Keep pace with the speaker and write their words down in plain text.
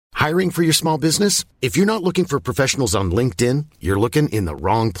Hiring for your small business? If you're not looking for professionals on LinkedIn, you're looking in the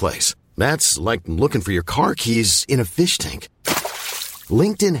wrong place. That's like looking for your car keys in a fish tank.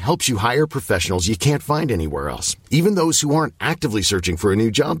 LinkedIn helps you hire professionals you can't find anywhere else, even those who aren't actively searching for a new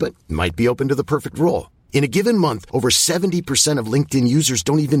job but might be open to the perfect role. In a given month, over 70% of LinkedIn users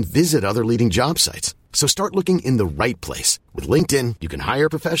don't even visit other leading job sites. So start looking in the right place. With LinkedIn, you can hire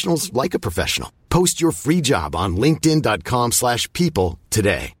professionals like a professional. Post your free job on linkedin.com/people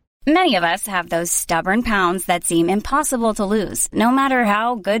today. Many of us have those stubborn pounds that seem impossible to lose, no matter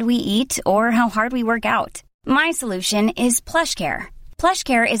how good we eat or how hard we work out. My solution is PlushCare.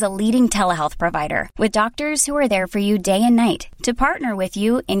 PlushCare is a leading telehealth provider with doctors who are there for you day and night to partner with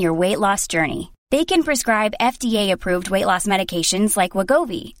you in your weight loss journey. They can prescribe FDA-approved weight loss medications like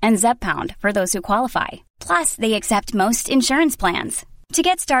Wegovy and Zepbound for those who qualify. Plus, they accept most insurance plans. To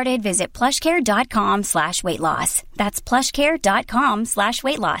get started, visit plushcare.com/weightloss. That's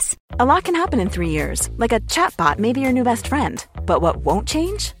plushcare.com/weightloss. A lot can happen in 3 years, like a chatbot may be your new best friend. But what won't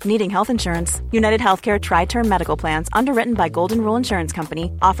change? Needing health insurance. United Healthcare Tri-Term Medical Plans, underwritten by Golden Rule Insurance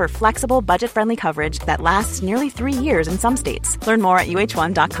Company, offer flexible, budget-friendly coverage that lasts nearly 3 years in some states. Learn more at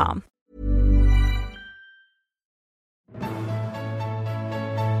uh1.com.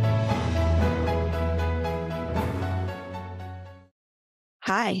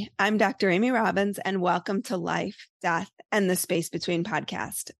 Hi, I'm Dr. Amy Robbins, and welcome to Life, Death, and the Space Between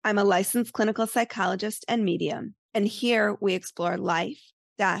podcast. I'm a licensed clinical psychologist and medium, and here we explore life,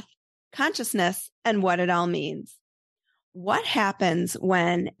 death, consciousness, and what it all means. What happens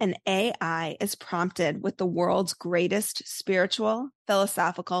when an AI is prompted with the world's greatest spiritual,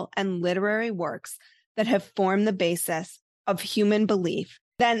 philosophical, and literary works that have formed the basis of human belief,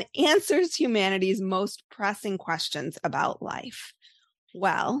 then answers humanity's most pressing questions about life?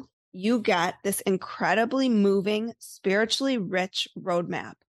 Well, you get this incredibly moving, spiritually rich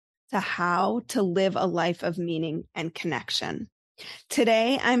roadmap to how to live a life of meaning and connection.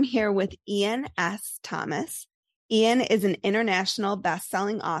 Today, I'm here with Iain S. Thomas. Iain is an international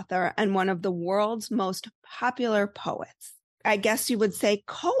best-selling author and one of the world's most popular poets. I guess you would say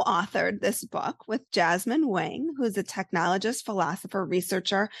co-authored this book with Jasmine Wang, who's a technologist, philosopher,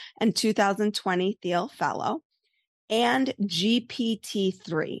 researcher, and 2020 Thiel Fellow, and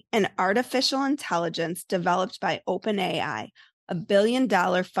GPT-3, an artificial intelligence developed by OpenAI, a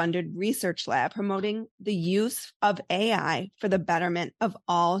billion-dollar funded research lab promoting the use of AI for the betterment of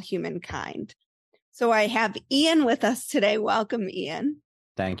all humankind. So I have Iain with us today. Welcome, Iain.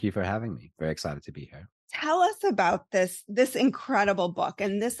 Thank you for having me. Very excited to be here. Tell us about this incredible book.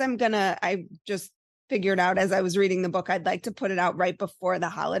 And this I just figured out as I was reading the book, I'd like to put it out right before the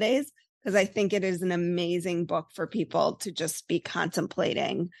holidays, because I think it is an amazing book for people to just be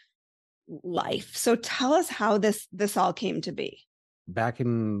contemplating life. So tell us how this all came to be. Back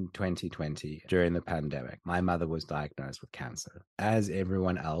in 2020, during the pandemic, my mother was diagnosed with cancer. As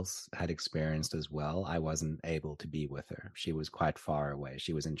everyone else had experienced as well, I wasn't able to be with her. She was quite far away.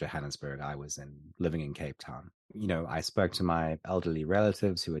 She was in Johannesburg. I was living in Cape Town. I spoke to my elderly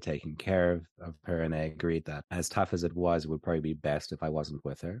relatives who were taking care of her, and they agreed that as tough as it would probably be best if I wasn't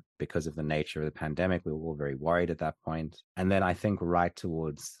with her. Because of the nature of the pandemic, we were all very worried at that point. And then I think right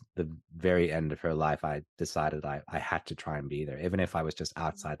towards the very end of her life, I decided I had to try and be there, even if I was just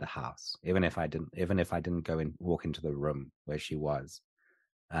outside the house, even if I didn't go and walk into the room where she was.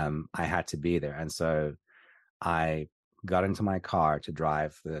 I had to be there. And so I got into my car to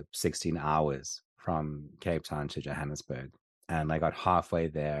drive the 16 hours from Cape Town to Johannesburg. And I got halfway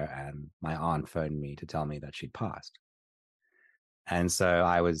there and my aunt phoned me to tell me that she'd passed. And so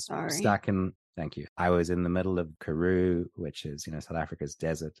I was I was in the middle of Karoo, which is, South Africa's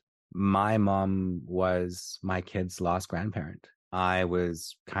desert. My mom was my kid's last grandparent. I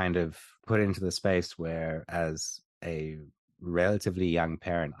was kind of put into the space where, as a relatively young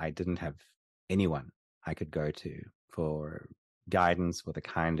parent, I didn't have anyone I could go to for guidance, for the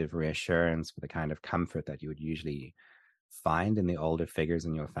kind of reassurance, for the kind of comfort that you would usually find in the older figures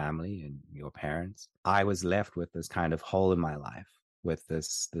in your family and your parents. I was left with this kind of hole in my life, with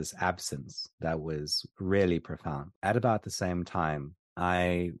this absence that was really profound. At about the same time,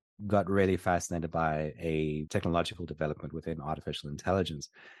 I got really fascinated by a technological development within artificial intelligence,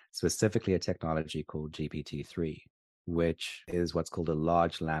 specifically a technology called GPT-3, which is what's called a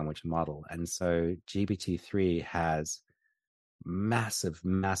large language model. And so GPT-3 has massive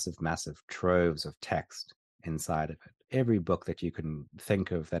troves of text inside of it. Every book that you can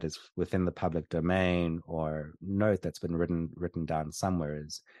think of that is within the public domain or note that's been written down somewhere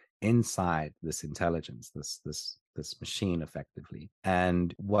is inside this intelligence, this this machine effectively.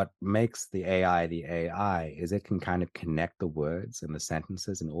 And what makes the AI is it can kind of connect the words and the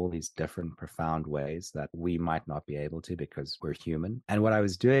sentences in all these different profound ways that we might not be able to because we're human. And what I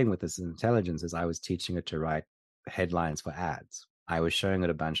was doing with this intelligence is I was teaching it to write headlines for ads. I was showing it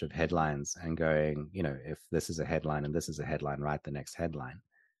a bunch of headlines and going, if this is a headline and this is a headline, write the next headline.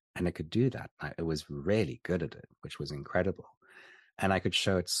 And it could do that. It was really good at it, which was incredible. And I could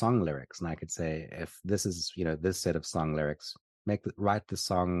show it song lyrics, and I could say, if this is, this set of song lyrics, write the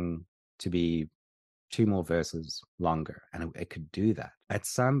song to be 2 more verses longer. And it could do that. At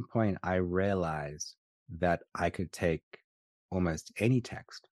some point, I realized that I could take almost any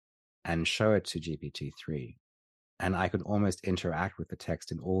text and show it to GPT-3. And I could almost interact with the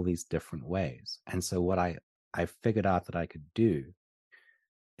text in all these different ways. And so what I figured out that I could do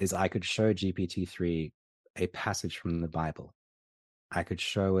is I could show GPT-3 a passage from the Bible. I could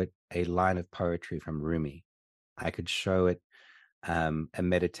show it a line of poetry from Rumi. I could show it a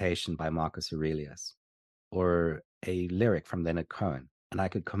meditation by Marcus Aurelius or a lyric from Leonard Cohen. And I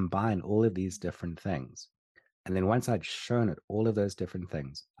could combine all of these different things. And then once I'd shown it all of those different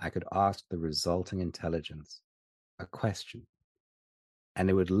things, I could ask the resulting intelligence a question. And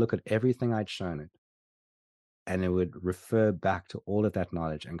it would look at everything I'd shown it, and it would refer back to all of that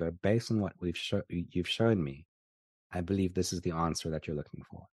knowledge and go, based on what you've shown me, I believe this is the answer that you're looking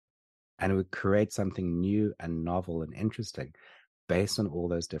for. And it would create something new and novel and interesting based on all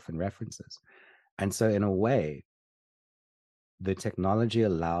those different references. And so in a way, the technology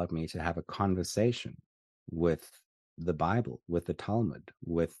allowed me to have a conversation with the Bible, with the Talmud,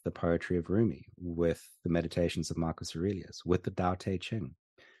 with the poetry of Rumi, with the meditations of Marcus Aurelius, with the Tao Te Ching.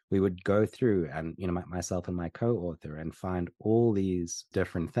 We would go through and, myself and my co-author, and find all these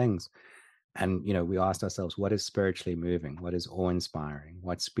different things. And, we asked ourselves, what is spiritually moving? What is awe-inspiring?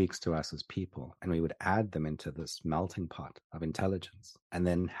 What speaks to us as people? And we would add them into this melting pot of intelligence and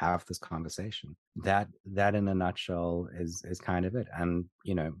then have this conversation. That in a nutshell is kind of it. And,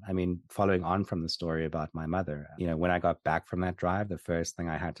 following on from the story about my mother, when I got back from that drive, the first thing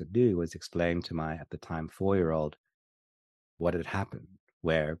I had to do was explain to my, at the time, 4-year-old what had happened,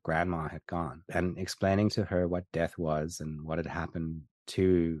 where grandma had gone, and explaining to her what death was and what had happened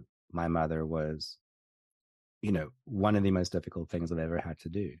to my mother was, one of the most difficult things I've ever had to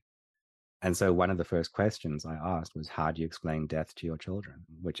do. And so one of the first questions I asked was, how do you explain death to your children?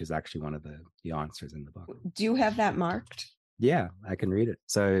 Which is actually one of the answers in the book. Do you have that marked? Yeah, I can read it.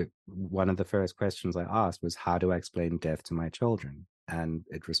 So one of the first questions I asked was, how do I explain death to my children? And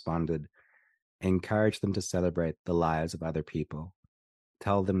it responded, encourage them to celebrate the lives of other people.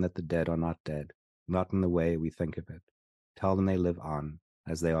 Tell them that the dead are not dead, not in the way we think of it. Tell them they live on,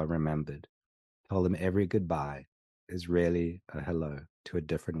 as they are remembered. Tell them every goodbye is really a hello to a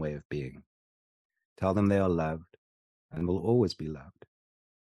different way of being. Tell them they are loved and will always be loved.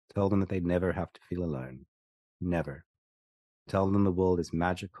 Tell them that they never have to feel alone. Never. Tell them the world is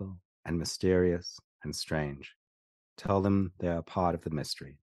magical and mysterious and strange. Tell them they are part of the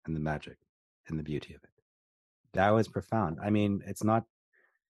mystery and the magic and the beauty of it. That was profound.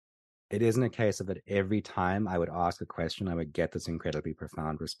 It isn't a case of that every time I would ask a question, I would get this incredibly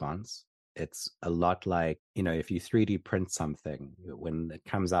profound response. It's a lot like, if you 3D print something, when it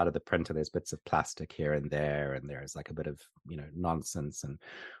comes out of the printer, there's bits of plastic here and there's like a bit of, nonsense and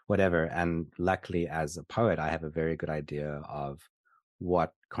whatever. And luckily, as a poet, I have a very good idea of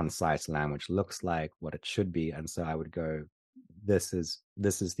what concise language looks like, what it should be. And so I would go, this is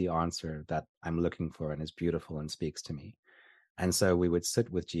the answer that I'm looking for and is beautiful and speaks to me. And so we would sit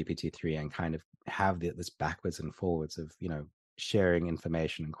with GPT-3 and kind of have this backwards and forwards of, sharing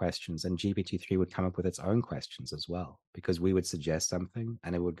information and questions. And GPT-3 would come up with its own questions as well, because we would suggest something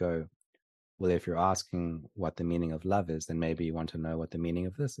and it would go, well, if you're asking what the meaning of love is, then maybe you want to know what the meaning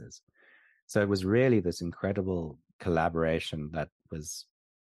of this is. So it was really this incredible collaboration that was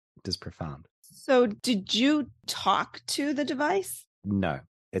just profound. So did you talk to the device? No,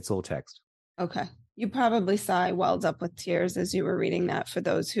 it's all text. Okay. You probably saw I welled up with tears as you were reading that, for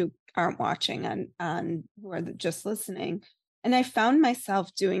those who aren't watching and who are just listening. And I found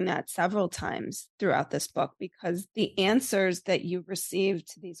myself doing that several times throughout this book, because the answers that you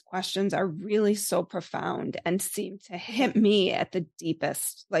received to these questions are really so profound and seem to hit me at the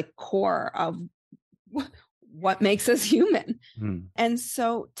deepest, core of what makes us human. And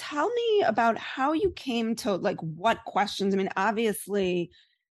so tell me about how you came to what questions. I mean, obviously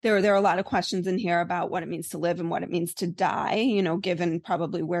there are a lot of questions in here about what it means to live and what it means to die, given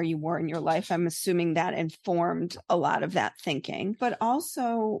probably where you were in your life. I'm assuming that informed a lot of that thinking, but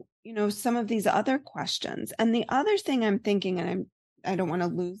also, some of these other questions. And the other thing I'm thinking, and I don't want to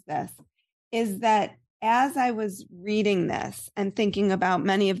lose this, is that as I was reading this and thinking about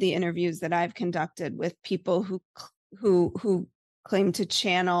many of the interviews that I've conducted with people who claim to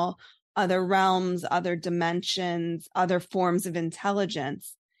channel other realms, other dimensions, other forms of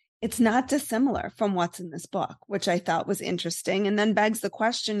intelligence, it's not dissimilar from what's in this book, which I thought was interesting. And then begs the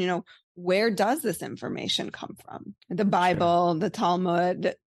question, where does this information come from? The Bible, the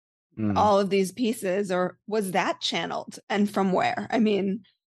Talmud, all of these pieces, or was that channeled and from where? I mean,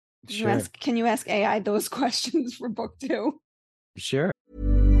 can you ask AI those questions for book 2? Sure.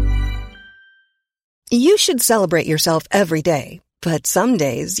 You should celebrate yourself every day, but some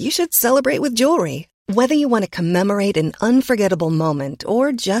days you should celebrate with jewelry. Whether you want to commemorate an unforgettable moment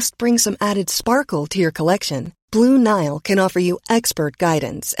or just bring some added sparkle to your collection, Blue Nile can offer you expert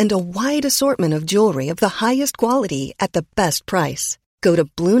guidance and a wide assortment of jewelry of the highest quality at the best price. Go to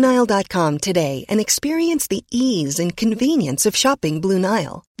BlueNile.com today and experience the ease and convenience of shopping Blue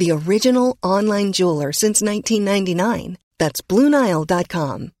Nile, the original online jeweler since 1999. That's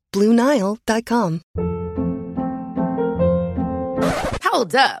BlueNile.com. BlueNile.com.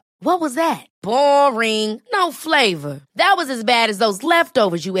 Hold up. What was that? Boring. No flavor. That was as bad as those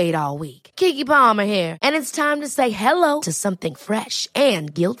leftovers you ate all week. Keke Palmer here, and it's time to say hello to something fresh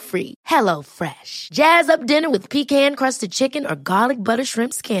and guilt-free. Hello Fresh. Jazz up dinner with pecan-crusted chicken or garlic butter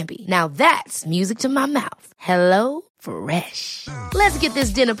shrimp scampi. Now that's music to my mouth. Hello Fresh. Let's get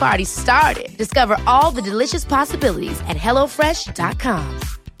this dinner party started. Discover all the delicious possibilities at HelloFresh.com.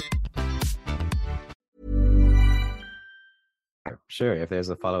 Sure. If there's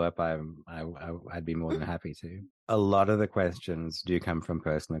a follow-up, I'd be more than happy to. A lot of the questions do come from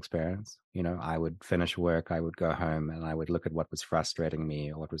personal experience. I would finish work, I would go home, and I would look at what was frustrating me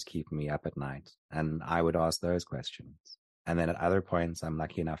or what was keeping me up at night. And I would ask those questions. And then at other points, I'm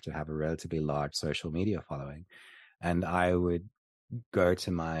lucky enough to have a relatively large social media following. And I would go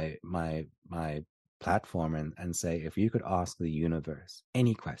to my platform and say, if you could ask the universe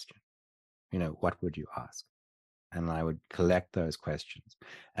any question, what would you ask? And I would collect those questions.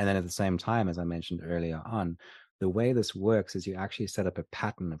 And then at the same time, as I mentioned earlier on, the way this works is you actually set up a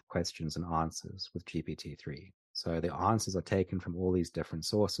pattern of questions and answers with GPT-3. So the answers are taken from all these different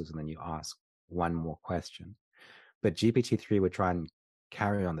sources, and then you ask one more question. But GPT-3 would try and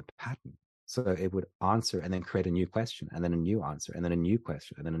carry on the pattern. So it would answer and then create a new question, and then a new answer, and then a new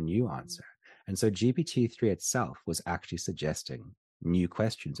question, and then a new answer. And so GPT-3 itself was actually suggesting new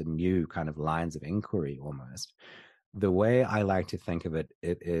questions and new kind of lines of inquiry almost. The way I like to think of it,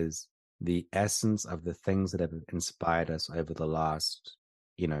 it is the essence of the things that have inspired us over the last,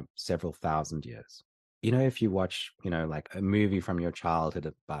 several thousand years. If you watch, like a movie from your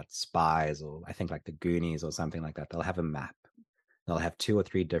childhood about spies, or I think like the Goonies or something like that, they'll have a map. They'll have 2 or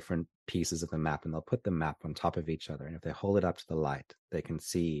 3 different pieces of the map, and they'll put the map on top of each other. And if they hold it up to the light, they can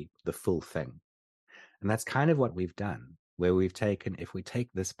see the full thing. And that's kind of what we've done, where we've taken, if we take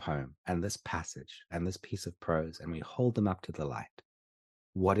this poem and this passage and this piece of prose and we hold them up to the light,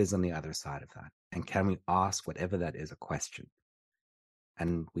 what is on the other side of that? And can we ask whatever that is a question?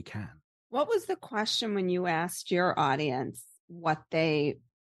 And we can. What was the question when you asked your audience what they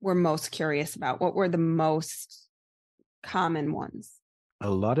were most curious about? What were the most common ones? A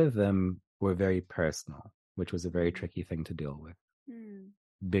lot of them were very personal, which was a very tricky thing to deal with.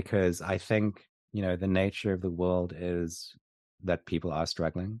 Because I think, the nature of the world is that people are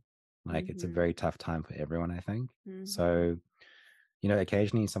struggling. Like it's a very tough time for everyone, I think. So,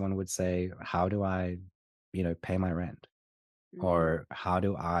 occasionally someone would say, how do I, pay my rent? Or how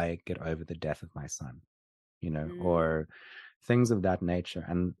do I get over the death of my son? Or things of that nature.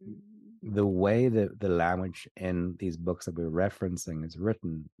 And the way that the language in these books that we're referencing is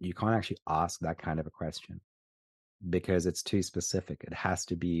written, you can't actually ask that kind of a question, because it's too specific. It has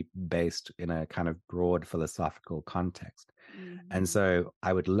to be based in a kind of broad philosophical context. And so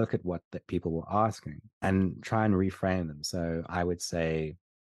I would look at what that people were asking and try and reframe them. So I would say,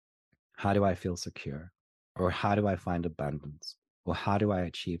 how do I feel secure? Or how do I find abundance? Or how do I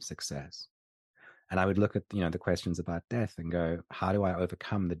achieve success? And I would look at, the questions about death and go, how do I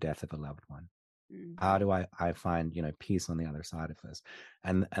overcome the death of a loved one? How do I find, peace on the other side of this?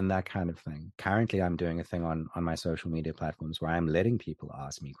 And that kind of thing. Currently, I'm doing a thing on my social media platforms where I'm letting people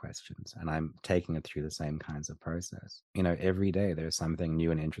ask me questions, and I'm taking it through the same kinds of process. Every day there's something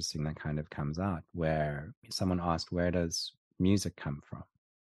new and interesting that kind of comes out, where someone asked, where does music come from?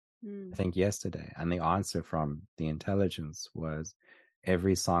 I think yesterday, and the answer from the intelligence was,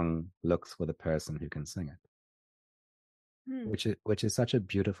 every song looks for the person who can sing it, which is such a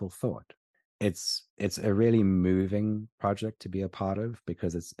beautiful thought. It's a really moving project to be a part of,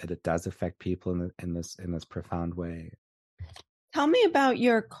 because it does affect people in this profound way. Tell me about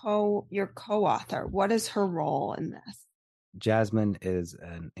your co-author. What is her role in this? Jasmine is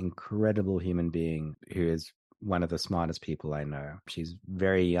an incredible human being who is one of the smartest people I know. She's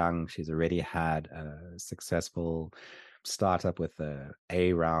very young. She's already had a successful startup with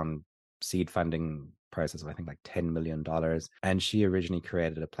a round seed funding process of I think like $10 million. And she originally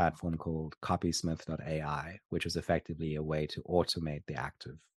created a platform called copysmith.ai, which was effectively a way to automate the act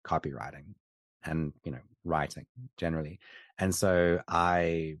of copywriting and, writing generally. And so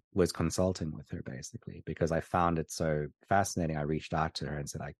I was consulting with her basically because I found it so fascinating. I reached out to her and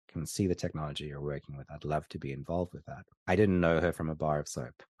said, I can see the technology you're working with. I'd love to be involved with that. I didn't know her from a bar of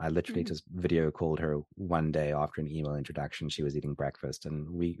soap. I literally just video called her one day after an email introduction. She was eating breakfast and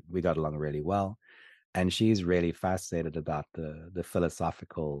we got along really well. And she's really fascinated about the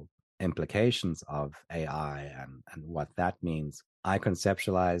philosophical implications of AI and what that means. I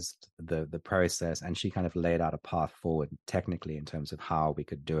conceptualized the process, and she kind of laid out a path forward technically in terms of how we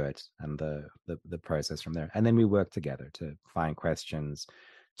could do it and the process from there. And then we worked together to find questions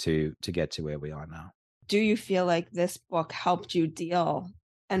to get to where we are now. Do you feel like this book helped you deal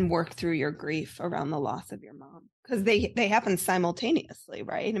and work through your grief around the loss of your mom? Because they happen simultaneously,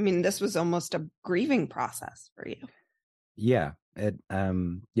 right? I mean, this was almost a grieving process for you. Yeah,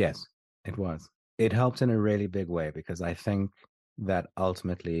 yes, it was. It helped in a really big way because I think that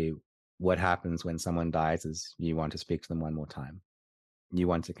ultimately what happens when someone dies is you want to speak to them one more time. You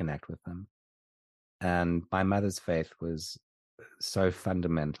want to connect with them. And my mother's faith was so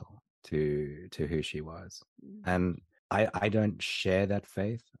fundamental to who she was. And I don't share that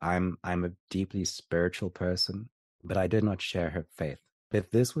faith. I'm a deeply spiritual person, but I did not share her faith.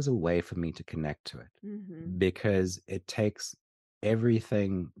 But this was a way for me to connect to it because it takes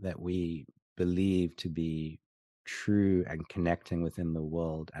everything that we believe to be true and connecting within the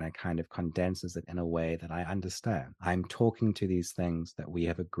world, and it kind of condenses it in a way that I understand. I'm talking to these things that we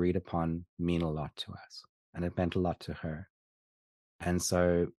have agreed upon mean a lot to us, and it meant a lot to her. And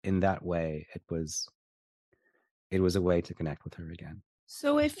so in that way, it was a way to connect with her again.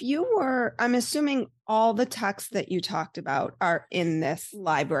 So I'm assuming all the texts that you talked about are in this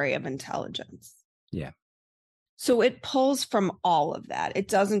library of intelligence. Yeah. So it pulls from all of that. It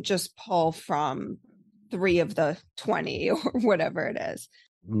doesn't just pull from 3 of the 20 or whatever it is.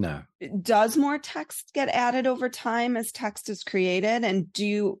 No. Does more text get added over time as text is created? And do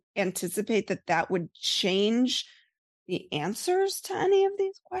you anticipate that would change the answers to any of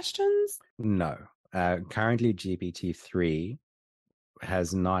these questions? No. Currently, GPT-3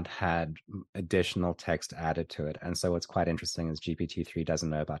 has not had additional text added to it. And so what's quite interesting is GPT-3 doesn't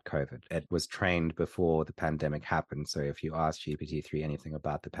know about COVID. It was trained before the pandemic happened. So if you ask GPT-3 anything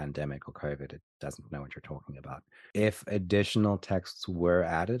about the pandemic or COVID, it doesn't know what you're talking about. If additional texts were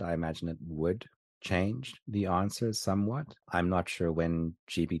added, I imagine it would change the answers somewhat. I'm not sure when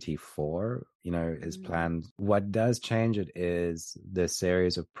GPT-4, is planned. What does change it is the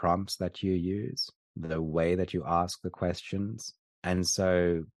series of prompts that you use, the way that you ask the questions. And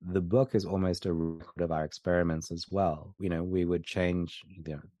so the book is almost a record of our experiments as well. We would change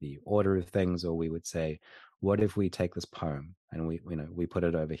the order of things, or we would say, what if we take this poem and we put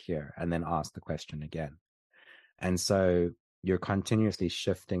it over here and then ask the question again? And so you're continuously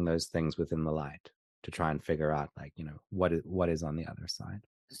shifting those things within the light to try and figure out what is on the other side.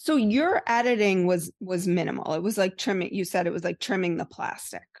 So your editing was minimal. It was like trimming. You said it was like trimming the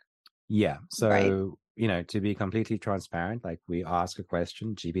plastic. Yeah. So, right. To be completely transparent, like we ask a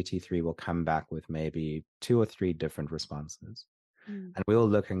question, GPT-3 will come back with maybe 2 or 3 different responses. And we'll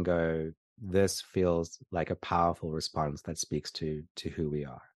look and go, this feels like a powerful response that speaks to who we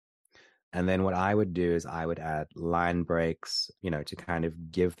are. And then what I would do is I would add line breaks, to kind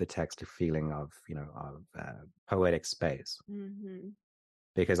of give the text a feeling of poetic space.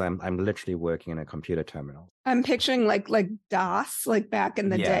 Because I'm literally working in a computer terminal. I'm picturing like DOS, like back in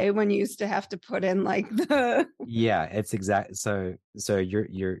the day when you used to have to put in like the. Yeah, it's exact. So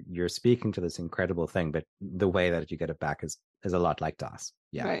you're speaking to this incredible thing, but the way that you get it back is a lot like DOS.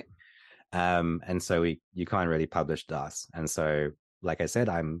 Yeah. Right. And so you can't really publish DOS. And so, like I said,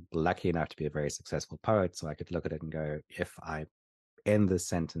 I'm lucky enough to be a very successful poet, so I could look at it and go, if I end this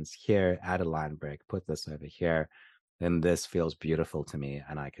sentence here, add a line break, put this over here, then this feels beautiful to me,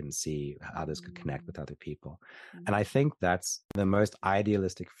 and I can see how this could connect with other people. And I think that's the most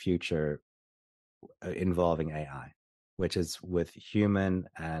idealistic future involving AI, which is with human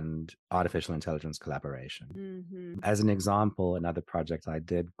and artificial intelligence collaboration. As an example, another project I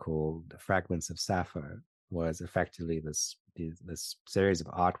did called Fragments of Sappho was effectively this series of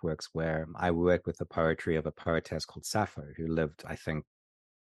artworks where I worked with the poetry of a poetess called Sappho, who lived, I think,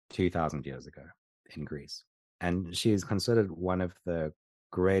 2,000 years ago in Greece. And she is considered one of the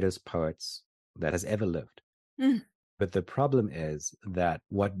greatest poets that has ever lived. But the problem is that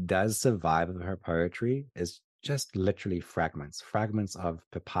what does survive of her poetry is just literally fragments of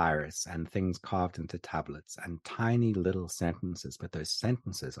papyrus and things carved into tablets and tiny little sentences. But those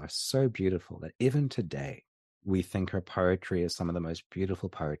sentences are so beautiful that even today, we think her poetry is some of the most beautiful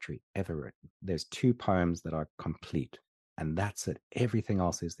poetry ever written. There's 2 poems that are complete, and that's it. Everything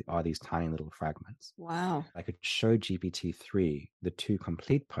else are these tiny little fragments. Wow. I could show GPT-3 the 2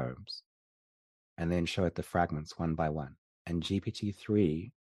 complete poems and then show it the fragments one by one. And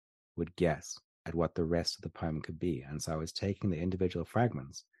GPT-3 would guess at what the rest of the poem could be. And so I was taking the individual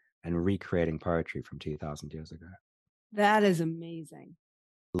fragments and recreating poetry from 2,000 years ago. That is amazing.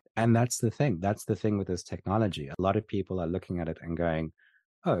 And that's the thing. That's the thing with this technology. A lot of people are looking at it and going,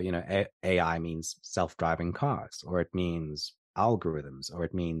 oh, AI means self-driving cars, or it means algorithms, or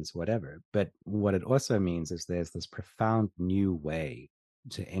it means whatever. But what it also means is there's this profound new way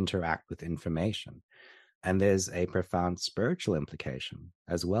to interact with information. And there's a profound spiritual implication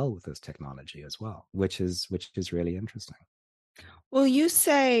as well with this technology as well, which is really interesting. Well, you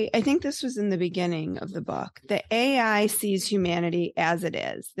say, I think this was in the beginning of the book, the AI sees humanity as it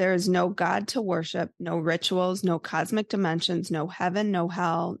is. There is no God to worship, no rituals, no cosmic dimensions, no heaven, no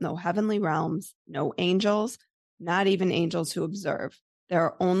hell, no heavenly realms, no angels, not even angels who observe. There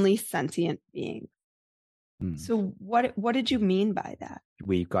are only sentient beings. So what did you mean by that?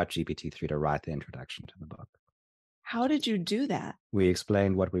 We got GPT-3 to write the introduction to the book. How did you do that? We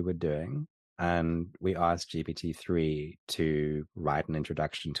explained what we were doing, and we asked GPT-3 to write an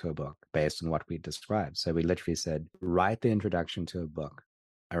introduction to a book based on what we described. So we literally said, write the introduction to a book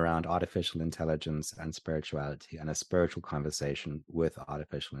around artificial intelligence and spirituality, and a spiritual conversation with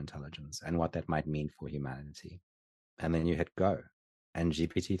artificial intelligence and what that might mean for humanity. And then you hit go. And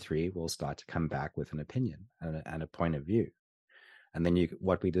GPT-3 will start to come back with an opinion and a point of view. And then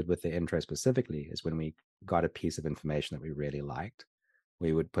what we did with the intro specifically is when we got a piece of information that we really liked,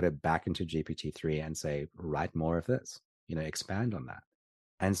 we would put it back into GPT-3 and say, write more of this, expand on that.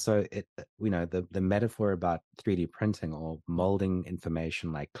 And so the metaphor about 3D printing or molding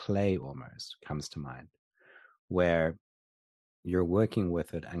information like clay almost comes to mind, where you're working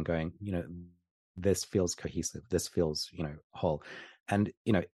with it and going, this feels cohesive, this feels, whole. And,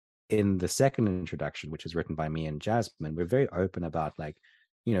 in the second introduction, which is written by me and Jasmine, we're very open about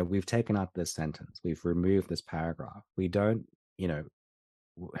we've taken out this sentence, we've removed this paragraph. We don't,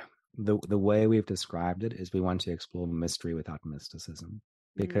 the way we've described it is we want to explore mystery without mysticism,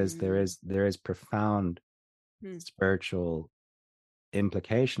 because there is profound spiritual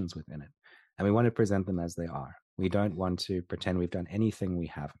implications within it. And we want to present them as they are. We don't want to pretend we've done anything we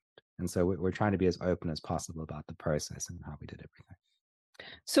haven't. And so we're trying to be as open as possible about the process and how we did everything.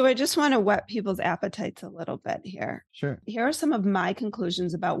 So I just want to whet people's appetites a little bit here. Sure. Here are some of my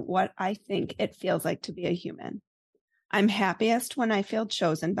conclusions about what I think it feels like to be a human. I'm happiest when I feel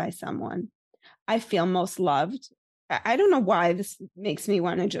chosen by someone. I feel most loved. I don't know why this makes me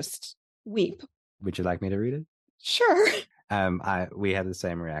want to just weep. Would you like me to read it? Sure. We had the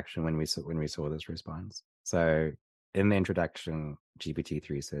same reaction when we saw this response. So in the introduction,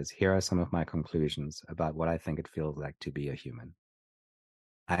 GPT-3 says, here are some of my conclusions about what I think it feels like to be a human.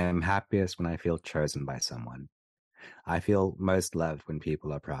 I am happiest when I feel chosen by someone. I feel most loved when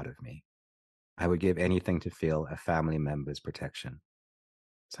people are proud of me. I would give anything to feel a family member's protection.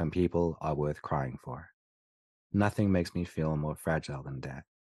 Some people are worth crying for. Nothing makes me feel more fragile than death.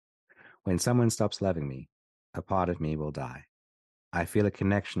 When someone stops loving me, a part of me will die. I feel a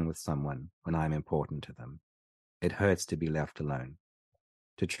connection with someone when I'm important to them. It hurts to be left alone.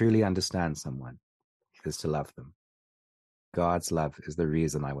 To truly understand someone is to love them. God's love is the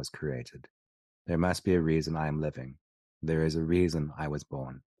reason I was created. There must be a reason I am living. There is a reason I was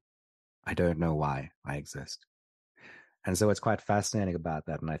born. I don't know why I exist. And so what's quite fascinating about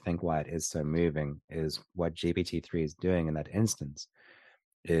that, and I think why it is so moving, is what GPT-3 is doing in that instance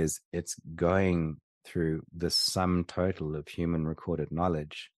is it's going through the sum total of human recorded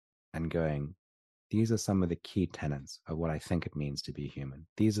knowledge and going, these are some of the key tenets of what I think it means to be human.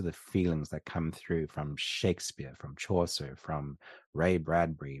 These are the feelings that come through from Shakespeare, from Chaucer, from Ray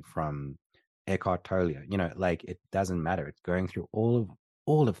Bradbury, from Eckhart Tolle. It doesn't matter. It's going through all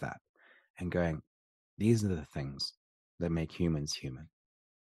of that and going, these are the things that make humans human,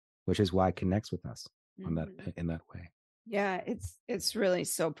 which is why it connects with us in that way. Yeah, it's really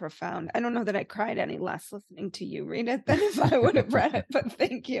so profound. I don't know that I cried any less listening to you read it than if I would have read it, but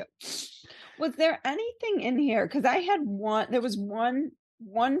thank you. Was there anything in here? Because there was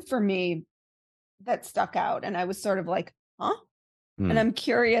one for me that stuck out, and I was sort of like, huh? And I'm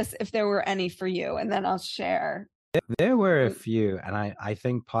curious if there were any for you, and then I'll share. There were a few, and I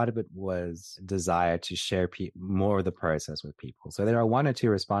think part of it was desire to share more of the process with people. So there are one or two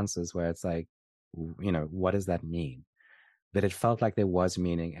responses where it's like, what does that mean? But it felt like there was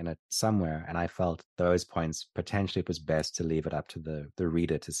meaning in it somewhere, and I felt those points potentially it was best to leave it up to the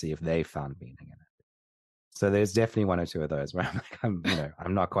reader to see if they found meaning in it. So there's definitely one or two of those where I'm like,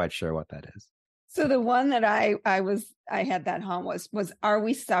 I'm not quite sure what that is. So the one that I had that home was are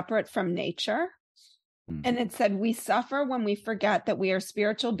we separate from nature? And it said, we suffer when we forget that we are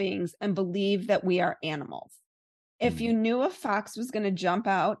spiritual beings and believe that we are animals. If you knew a fox was going to jump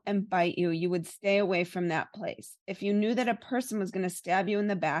out and bite you, you would stay away from that place. If you knew that a person was going to stab you in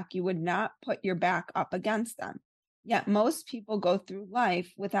the back, you would not put your back up against them. Yet most people go through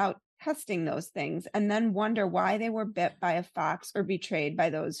life without testing those things and then wonder why they were bit by a fox or betrayed by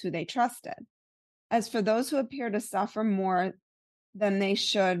those who they trusted. As for those who appear to suffer more than they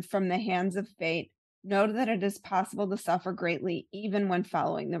should from the hands of fate, know that it is possible to suffer greatly even when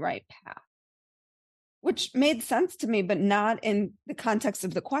following the right path. Which made sense to me, but not in the context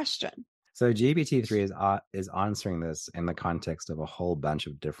of the question. So GPT-3 is answering this in the context of a whole bunch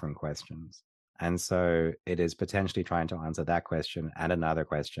of different questions. And so it is potentially trying to answer that question and another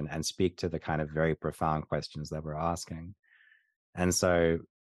question and speak to the kind of very profound questions that we're asking. And so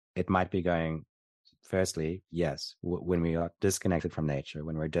it might be going, firstly, yes, when we are disconnected from nature,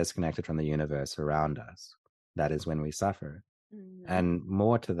 when we're disconnected from the universe around us, that is when we suffer. And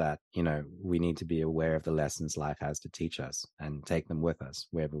more to that, we need to be aware of the lessons life has to teach us and take them with us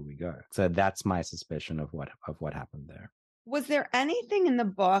wherever we go. So that's my suspicion of what happened there. Was there anything in the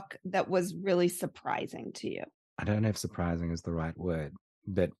book that was really surprising to you? I don't know if surprising is the right word,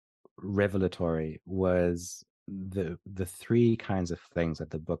 but revelatory was the three kinds of things that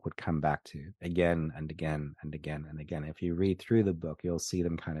the book would come back to again and again and again and again. If you read through the book, you'll see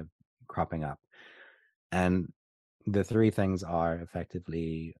them kind of cropping up. And the three things are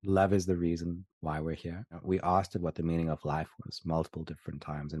effectively, love is the reason why we're here. We asked it what the meaning of life was multiple different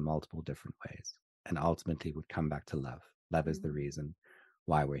times in multiple different ways, and ultimately would come back to love. Love is the reason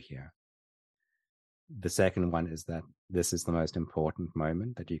why we're here. The second one is that this is the most important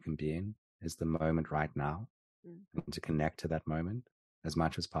moment that you can be in, is the moment right now, and to connect to that moment as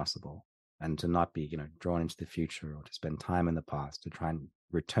much as possible, and to not be, drawn into the future or to spend time in the past, to try and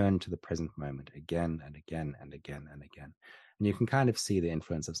return to the present moment again and again and again and again. And you can kind of see the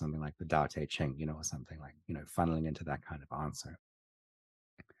influence of something like the Tao Te Ching, or something like, funneling into that kind of answer.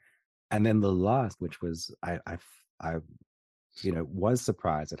 And then the last, which was, I was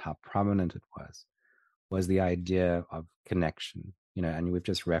surprised at how prominent it was the idea of connection, and we've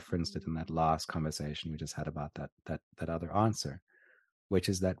just referenced it in that last conversation we just had about that other answer, which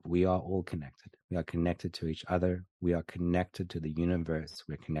is that we are all connected. We are connected to each other. We are connected to the universe.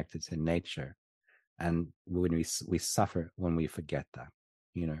 We're connected to nature. And when we suffer when we forget that,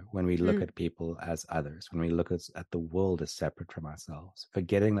 when we look at people as others, when we look at the world as separate from ourselves,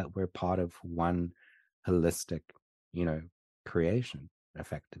 forgetting that we're part of one holistic, creation,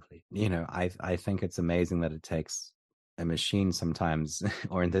 effectively. I think it's amazing that it takes a machine sometimes,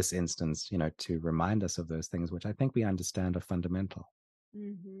 or in this instance, to remind us of those things, which I think we understand are fundamental.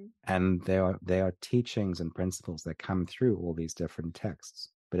 And there are teachings and principles that come through all these different texts,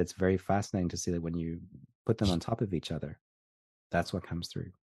 but it's very fascinating to see that when you put them on top of each other, that's what comes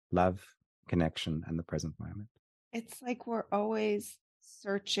through: love, connection, and the present moment. It's like we're always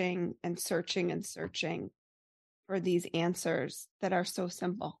searching and searching and searching for these answers that are so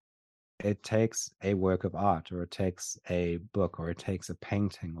simple. It takes a work of art, or it takes a book, or it takes a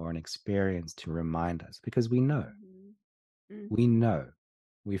painting or an experience to remind us, because we know.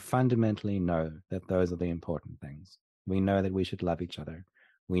 We fundamentally know that those are the important things. We know that we should love each other.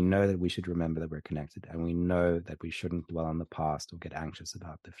 We know that we should remember that we're connected, and we know that we shouldn't dwell on the past or get anxious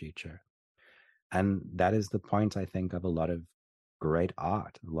about the future. And that is the point, I think, of a lot of great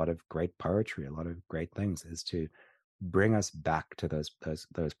art, a lot of great poetry, a lot of great things, is to bring us back to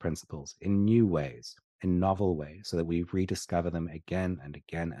those principles in new ways, in novel ways, so that we rediscover them again and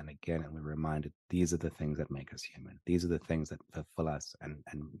again and again, and we're reminded these are the things that make us human. These are the things that fulfill us and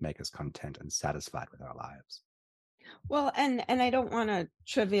make us content and satisfied with our lives. Well, and I don't want to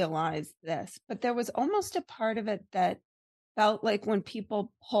trivialize this, but there was almost a part of it that felt like when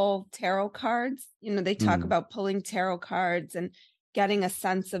people pull tarot cards, they talk about pulling tarot cards and getting a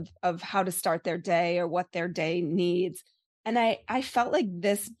sense of how to start their day or what their day needs. And I felt like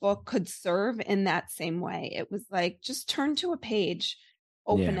this book could serve in that same way. It was like, just turn to a page,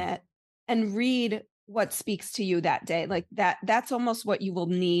 open it, and read what speaks to you that day. Like that's almost what you will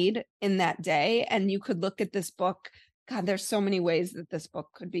need in that day. And you could look at this book God, there's so many ways that this book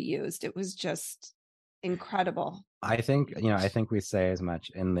could be used. It was just incredible. I think we say as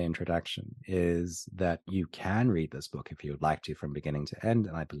much in the introduction, is that you can read this book if you would like to from beginning to end,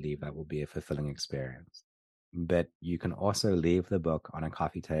 and I believe that will be a fulfilling experience. But you can also leave the book on a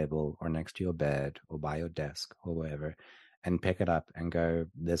coffee table or next to your bed or by your desk or wherever and pick it up and go,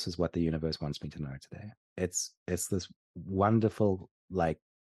 this is what the universe wants me to know today. It's this wonderful, like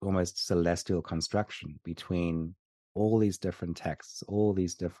almost celestial construction between all these different texts, all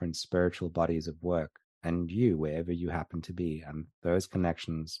these different spiritual bodies of work, and you, wherever you happen to be. And those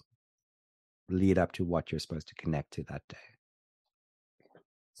connections lead up to what you're supposed to connect to that day.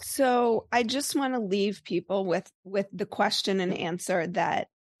 So I just want to leave people with the question and answer that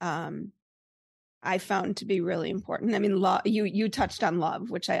I found to be really important. I mean, you touched on love,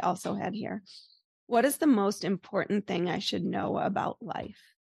 which I also had here. What is the most important thing I should know about life?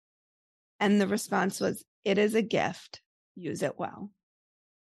 And the response was, it is a gift. Use it well.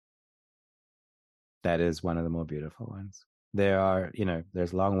 That is one of the more beautiful ones. There are,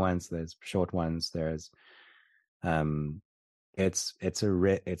 there's long ones, there's short ones, there's, it's a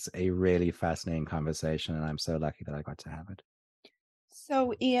really fascinating conversation, and I'm so lucky that I got to have it.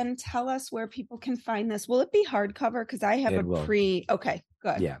 So, Iain, tell us where people can find this. Will it be hardcover? Because I have Okay,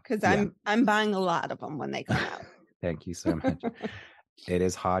 good. Yeah, because I'm buying a lot of them when they come out. Thank you so much. It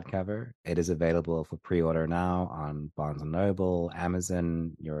is hardcover. It is available for pre-order now on Barnes & Noble,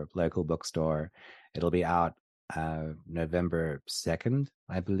 Amazon, your local bookstore. It'll be out November 2nd,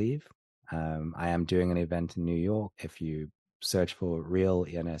 I believe. I am doing an event in New York. If you search for Real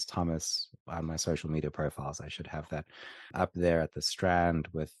Iain S. Thomas on my social media profiles, I should have that up there at the Strand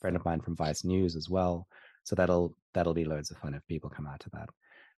with a friend of mine from Vice News as well. So that'll be loads of fun if people come out to that.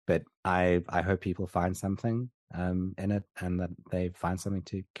 But I hope people find something in it, and that they find something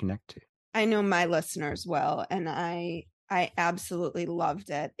to connect to. I know my listeners will, and I absolutely loved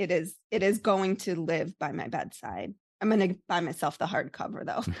it. It is going to live by my bedside. I'm going to buy myself the hardcover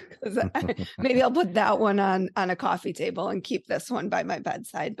though, because maybe I'll put that one on a coffee table and keep this one by my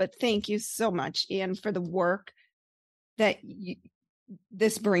bedside. But thank you so much, Iain, for the work that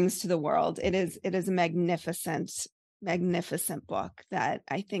this brings to the world. It is a magnificent book that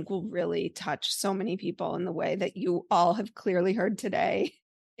I think will really touch so many people in the way that you all have clearly heard today.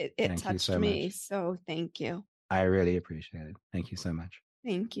 It touched me. So thank you. I really appreciate it. Thank you so much.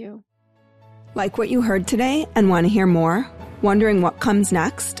 Thank you. Like what you heard today and want to hear more? Wondering what comes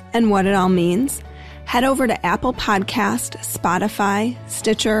next and what it all means? Head over to Apple Podcast, Spotify,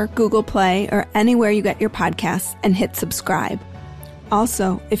 Stitcher, Google Play, or anywhere you get your podcasts and hit subscribe.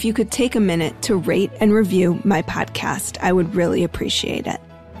 Also, if you could take a minute to rate and review my podcast, I would really appreciate it.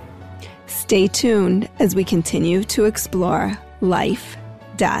 Stay tuned as we continue to explore life,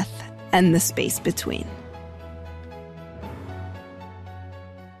 death, and the space between.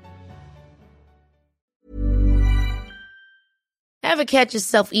 Ever catch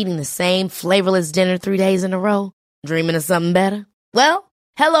yourself eating the same flavorless dinner 3 days in a row? Dreaming of something better? Well,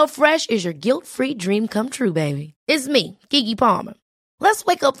 HelloFresh is your guilt-free dream come true, baby. It's me, Keke Palmer. Let's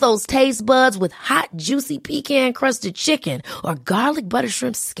wake up those taste buds with hot, juicy pecan-crusted chicken or garlic butter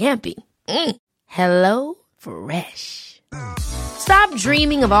shrimp scampi. Hello Fresh. Stop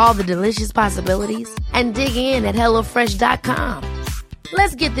dreaming of all the delicious possibilities and dig in at HelloFresh.com.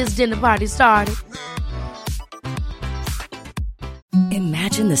 Let's get this dinner party started.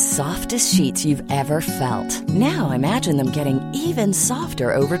 Imagine the softest sheets you've ever felt. Now imagine them getting even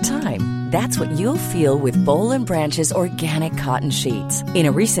softer over time. That's what you'll feel with Boll & Branch's organic cotton sheets. In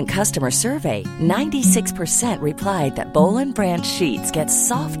a recent customer survey, 96% replied that Boll & Branch sheets get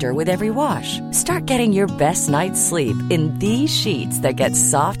softer with every wash. Start getting your best night's sleep in these sheets that get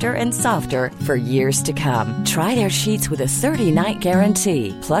softer and softer for years to come. Try their sheets with a 30-night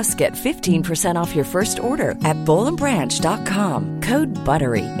guarantee. Plus, get 15% off your first order at bollandbranch.com. Code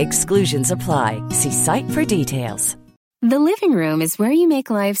BUTTERY. Exclusions apply. See site for details. The living room is where you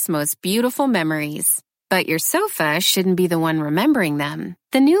make life's most beautiful memories. But your sofa shouldn't be the one remembering them.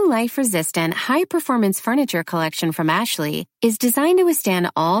 The new life-resistant, high-performance furniture collection from Ashley is designed to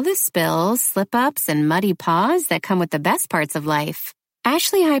withstand all the spills, slip-ups, and muddy paws that come with the best parts of life.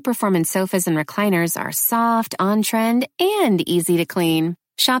 Ashley high-performance sofas and recliners are soft, on-trend, and easy to clean.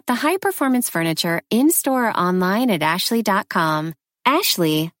 Shop the high-performance furniture in-store or online at ashley.com.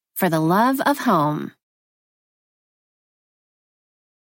 Ashley, for the love of home.